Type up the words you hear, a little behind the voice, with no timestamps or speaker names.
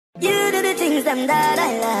things them that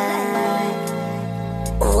I like.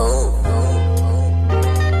 Oh,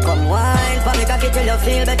 come wine for me cocky till you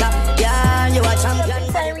feel better. Yeah, you a champion.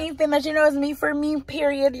 Itsirene, famous, you know it's me for me,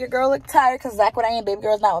 period. Your girl look tired because that's what I am. Baby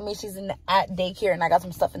girl's not with me. She's at daycare and I got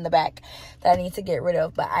some stuff in the back that I need to get rid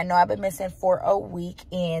of. But I know I've been missing for a week,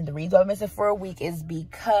 and the reason I've been missing for a week is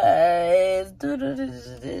because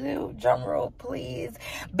drum roll please.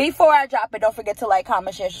 Before I drop it, don't forget to like,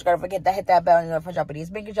 comment, share, subscribe. Don't forget to hit that bell and if I drop it, it's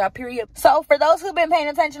been a job, period. So for those who've been paying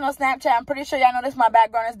attention on Snapchat, I'm pretty sure y'all noticed my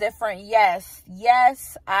background is different. Yes,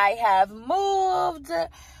 I have moved.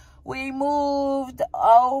 We moved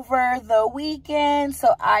over the weekend,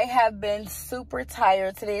 so I have been super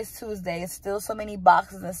tired. Today is Tuesday. It's still so many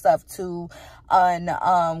boxes and stuff to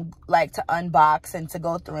unbox and to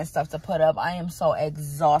go through and stuff to put up. I am so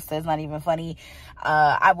exhausted. It's not even funny.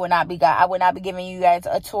 I would not be giving you guys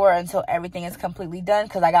a tour until everything is completely done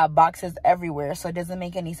because I got boxes everywhere. So it doesn't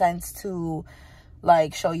make any sense to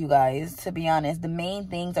like show you guys, to be honest. The main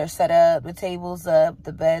things are set up, the table's up,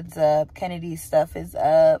 the bed's up, Kynnadee's stuff is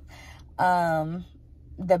up,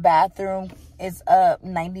 the bathroom is up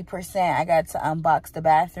 90%. I got to unbox the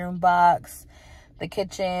bathroom box. The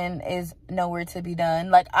kitchen is nowhere to be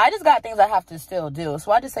done. Like, I just got things I have to still do.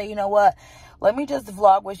 So I just say, you know what, let me just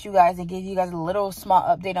vlog with you guys and give you guys a little small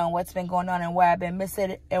update on what's been going on and why I've been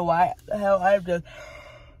missing and why the hell I've just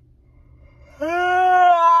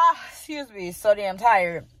excuse me, so damn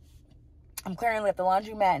tired. I'm currently at the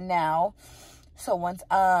laundromat now. So once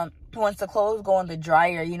the clothes go in the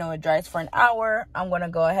dryer, you know, it dries for an hour, I'm gonna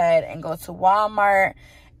go ahead and go to Walmart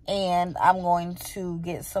and I'm going to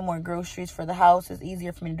get some more groceries for the house. It's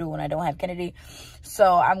easier for me to do when I don't have Kynnadee.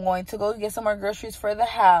 So I'm going to go get some more groceries for the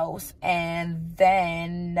house, and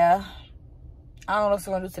then I don't know what else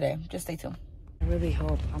I'm gonna do today. Just stay tuned. I really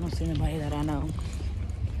hope I don't see anybody that I know,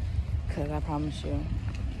 because I promise you,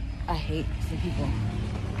 I hate the people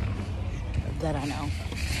that I know.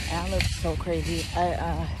 And I look so crazy.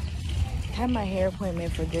 I had my hair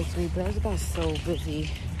appointment for this week, but I just got so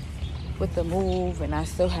busy with the move, and I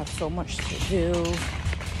still have so much to do.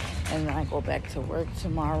 And then I go back to work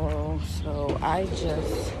tomorrow. So I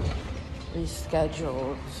just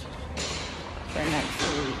rescheduled for next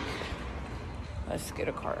week. Let's get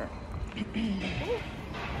a card.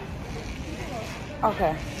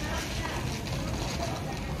 Okay.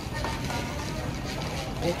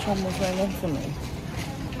 Bitch almost ran into me.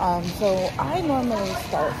 So I normally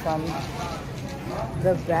start from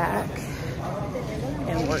the back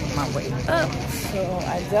and work my way up. So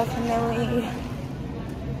I definitely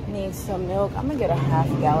need some milk. I'm gonna get a half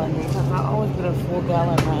gallon because I always get a full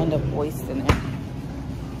gallon and I end up wasting it.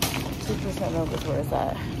 2% milk is where it's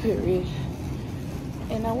at, period.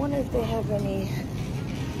 And I wonder if they have any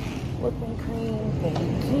whipping cream. They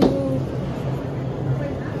do.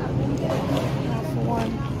 Half of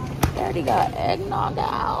one. They already got eggnog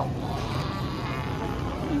out.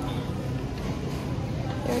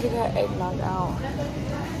 I'm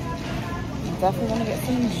definitely gonna get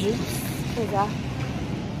some juice because I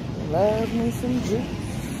love me some juice.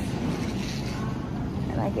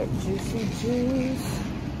 And I get juicy juice.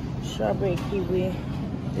 Strawberry kiwi.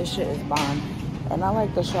 This shit is bomb. And I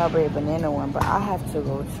like the strawberry banana one, but I have to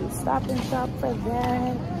go to Stop and Shop for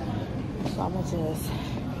that. So I'm gonna just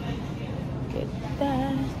get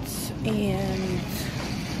that. And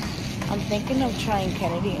I'm thinking of trying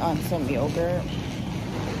Kynnadee on some yogurt.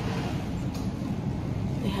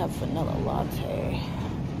 They have vanilla latte.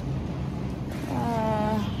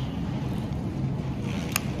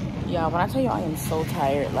 Yeah, when I tell you I am so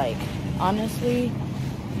tired, like, honestly,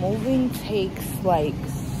 moving takes like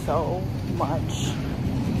so much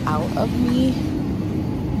out of me,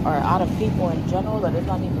 or out of people in general, that it's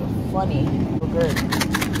not even funny. Good,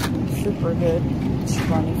 super good.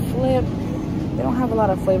 Itsirene flip. They don't have a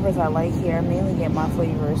lot of flavors I like here. I mainly get my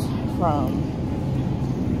flavors from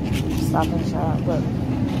Stop and Shop, but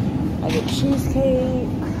I get cheesecake,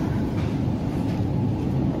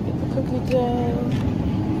 I get the cookie dough,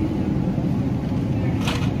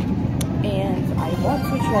 and I want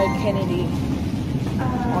to try Kynnadee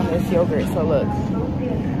on this yogurt. So look,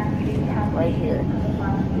 right here,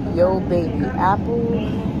 Yo Baby apple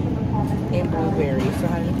and blueberries, so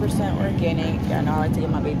 100% organic. I know I like to get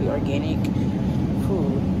my baby organic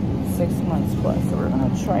food, 6 months plus. So we're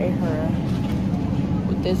gonna try her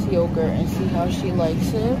with this yogurt and see how she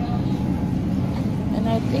likes it. And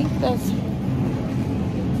I think that's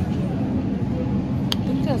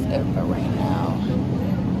it for right now.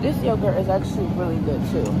 This yogurt is actually really good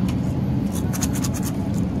too.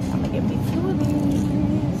 I'm gonna get me 2 of these.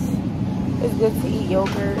 It's good to eat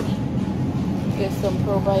yogurt. Get some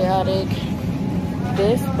probiotic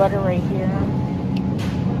this butter right here,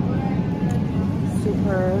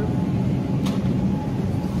 superb.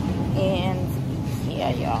 And yeah,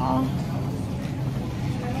 y'all.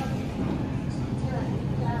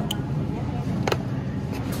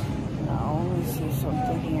 Now, let me see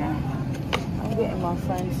something here. I'm getting my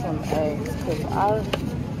friend some eggs because I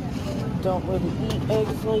don't really eat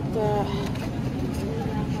eggs like that.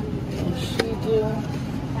 And she do.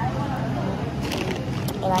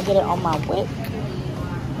 And I get it on my wick.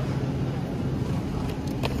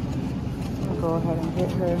 I'm gonna go ahead and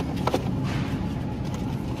get her.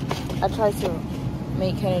 I tried to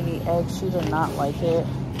make Kynnadee eggs. She did not like it.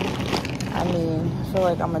 I mean, I feel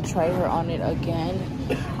like I'm gonna try her on it again.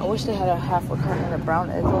 I wish they had a half a carton of the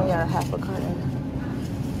brown eggs. Only had a half a carton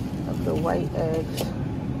of the white eggs.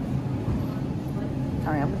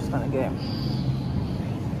 Alright, I'm just gonna get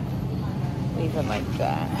leave it like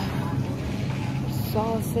that.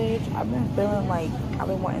 Sausage. I've been feeling like I've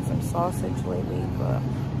been wanting some sausage lately, but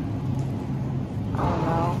I don't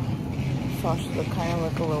know. Sausage look kind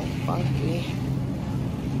of a little funky.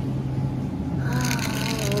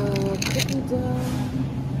 Cookie dough.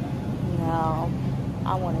 No,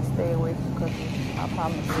 I want to stay away from cookies. I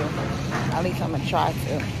promise you. At least I'm gonna try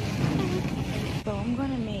to. So I'm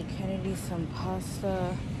gonna make Kynnadee some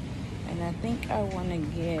pasta, and I think I want to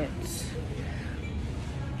get.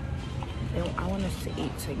 I want us to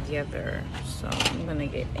eat together, so I'm gonna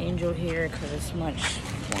get Angel here because it's much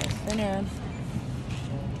more thinner.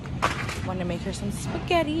 Want to make her some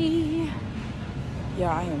spaghetti.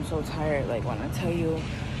 Yeah, I am so tired. Like when I tell you,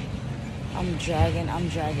 I'm dragging.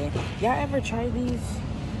 Y'all ever try these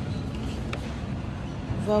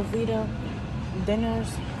Velveeta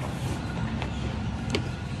dinners?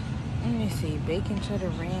 Let me see. Bacon cheddar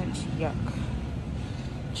ranch. Yuck.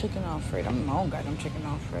 Chicken Alfredo. I don't got them chicken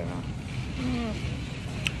Alfredo.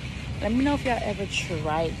 Let me know if y'all ever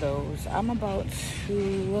tried those. I'm about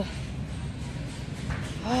to.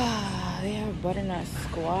 They have butternut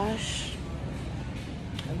squash,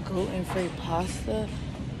 a gluten-free pasta.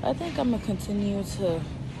 I think I'm gonna continue to.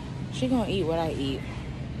 She gonna eat what I eat.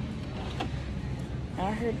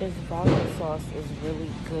 I heard this vodka sauce is really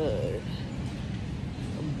good,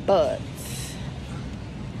 but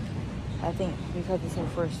I think because it's her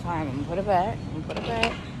first time, I'm gonna put it back.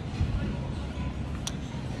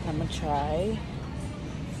 I'm gonna try.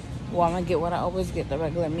 Well, I'm gonna get what I always get, the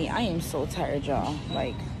regular meat. I am so tired, y'all.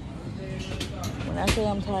 Like, when I say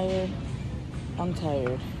I'm tired, I'm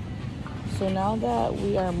tired. So now that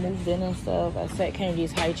we are moved in and stuff, I set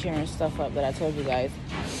Kynnadee's high chair and stuff up that I told you guys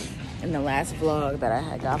in the last vlog that I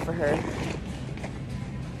had got for her.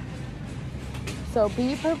 So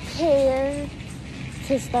be prepared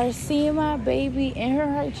to start seeing my baby in her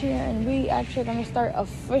high chair, and we actually gonna start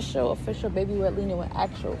official baby wet leaning with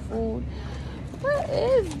actual food. What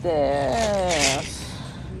is this?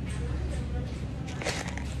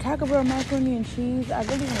 Taco Bell macaroni and cheese. I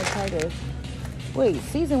really want to try this. Wait,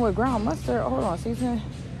 seasoned with ground mustard. Hold on, seasoned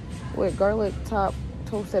with garlic top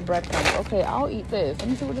toasted breadcrumbs. Okay, I'll eat this. Let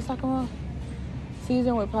me see what it's talking about.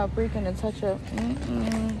 Seasoned with paprika and a touch of.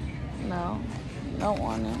 No, don't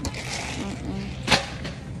want it.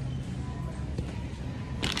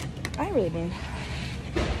 I really didn't.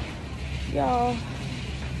 Y'all,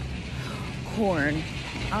 corn.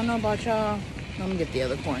 I don't know about y'all. Let me get the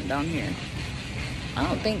other corn down here. I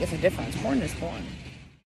don't think it's a difference. Corn is corn.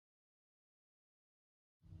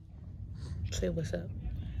 Say what's up.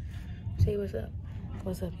 Say what's up.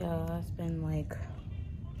 What's up, y'all? It's been like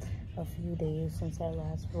a few days since I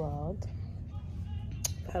last vlogged.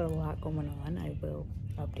 I've had a lot going on. I will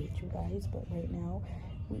update you guys, but right now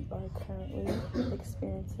we are currently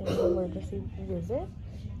experiencing an emergency visit.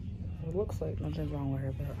 It looks like nothing's wrong with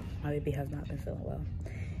her, but my baby has not been feeling well.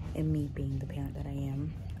 And me being the parent that I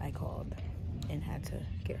am, I called and had to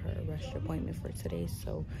get her a rush appointment for today.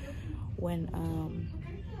 So when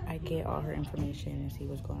I get all her information and see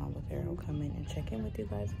what's going on with her, I'll come in and check in with you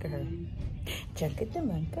guys. Look at her.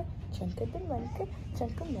 Chunka-de-munka, chunka-de-munka,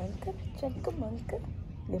 chunka-munka, chunka-munka.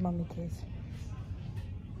 Give mommy a kiss.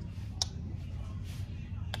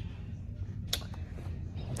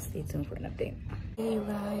 Stay tuned for an update. Hey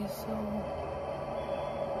guys, so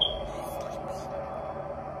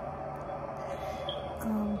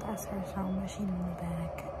that's her sound machine in the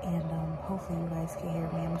back, and hopefully you guys can hear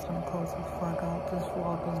me. I'm just gonna close this vlog out. This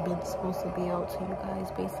vlog has been supposed to be out to you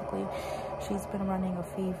guys. Basically, she's been running a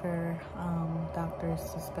fever. Doctors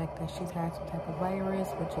suspect that she's had some type of virus,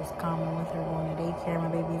 which is common with her going to daycare. My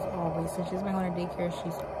baby's always, since she's been going to daycare,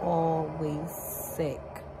 she's always sick.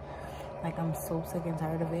 Like, I'm so sick and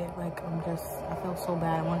tired of it. Like, I felt so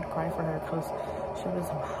bad. I wanted to cry for her because she was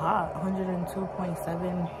hot,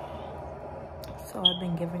 102.7. So I've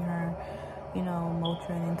been giving her, you know,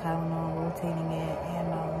 Motrin and Tylenol, rotating it,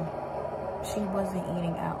 and she wasn't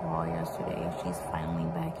eating at all yesterday. She's finally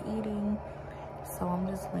back eating. So I'm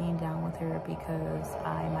just laying down with her because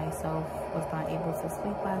I myself was not able to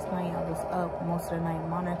sleep last night. I was up most of the night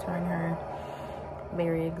monitoring her.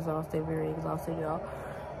 Very exhausted, y'all.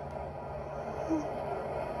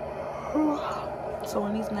 So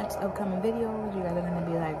in these next upcoming videos, you guys are gonna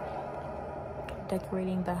be like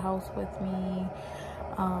decorating the house with me.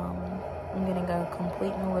 I'm getting a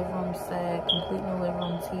complete new living room set, complete new living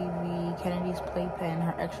room TV, Kynnadee's playpen,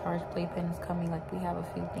 her extra large playpen is coming. Like, we have a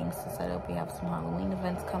few things to set up. We have some Halloween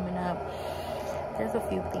events coming up. There's a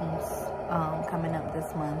few things coming up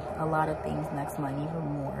this month. A lot of things next month,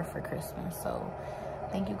 even more for Christmas. So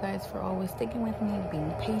thank you guys for always sticking with me,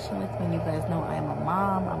 being patient with me. You guys know I'm a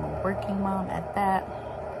mom. I'm a working mom at that.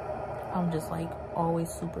 I'm just like always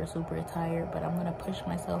super tired, but I'm gonna push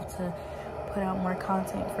myself to put out more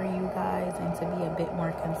content for you guys and to be a bit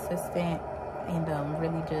more consistent. And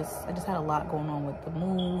really I just had a lot going on with the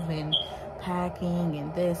move and packing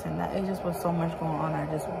and this and that. It just was so much going on. I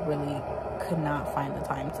just really could not find the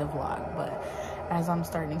time to vlog. But as I'm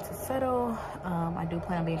starting to settle, I do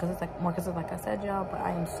plan on being more consistent, like I said, y'all. But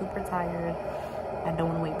I am super tired. I don't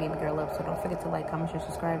want to wake baby girl up. So don't forget to like, comment, share,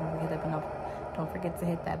 subscribe, and don't forget to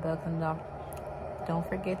hit that bell. Don't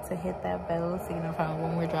forget to hit that bell so you know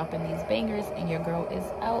when we're dropping these bangers. And your girl is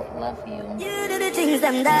out. Love you. You do the things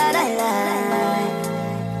them that I like.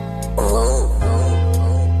 Oh,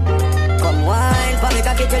 come wine for me,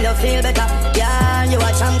 cocky till you feel better. Yeah, you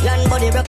a champion, body